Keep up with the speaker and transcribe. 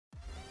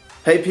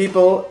Hey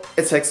people,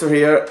 it's Hexer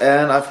here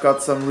and I've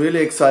got some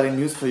really exciting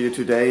news for you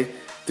today.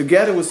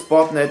 Together with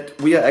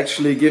Spotnet we are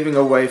actually giving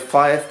away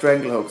 5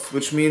 Dragonclaw hooks,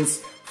 which means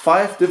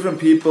 5 different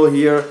people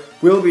here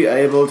will be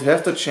able to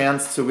have the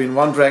chance to win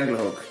 1 Dragonclaw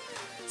hook.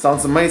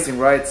 Sounds amazing,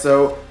 right?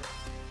 So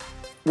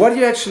what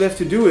you actually have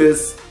to do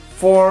is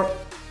 4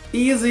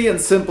 easy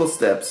and simple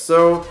steps.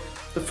 So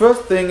the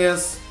first thing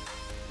is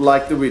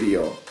like the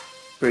video,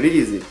 pretty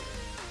easy.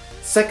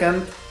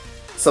 Second,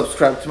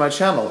 subscribe to my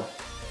channel.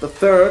 The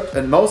third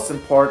and most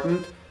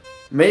important,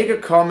 make a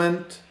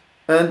comment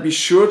and be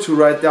sure to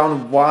write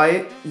down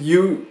why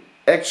you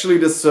actually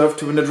deserve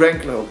to win the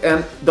Dragonclaw hook.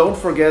 And don't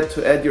forget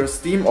to add your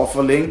Steam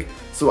offer link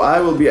so I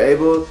will be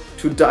able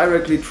to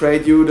directly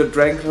trade you the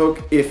Dragonclaw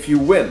hook if you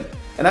win.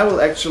 And I will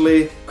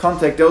actually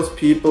contact those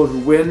people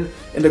who win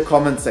in the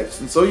comment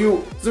section. So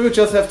you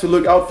just have to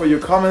look out for your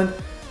comment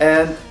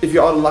and if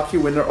you are the lucky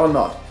winner or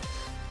not.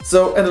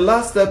 So, and the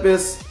last step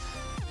is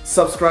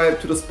subscribe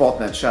to the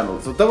Spotnet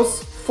channel. So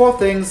those 4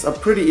 things are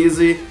pretty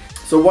easy.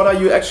 So what are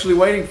you actually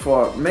waiting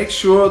for? Make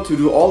sure to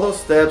do all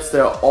those steps. They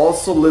are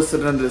also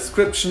listed in the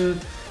description.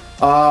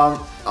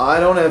 I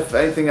don't have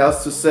anything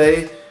else to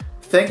say.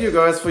 Thank you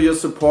guys for your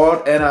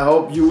support and I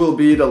hope you will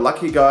be the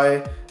lucky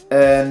guy.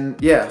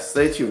 And yeah,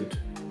 stay tuned.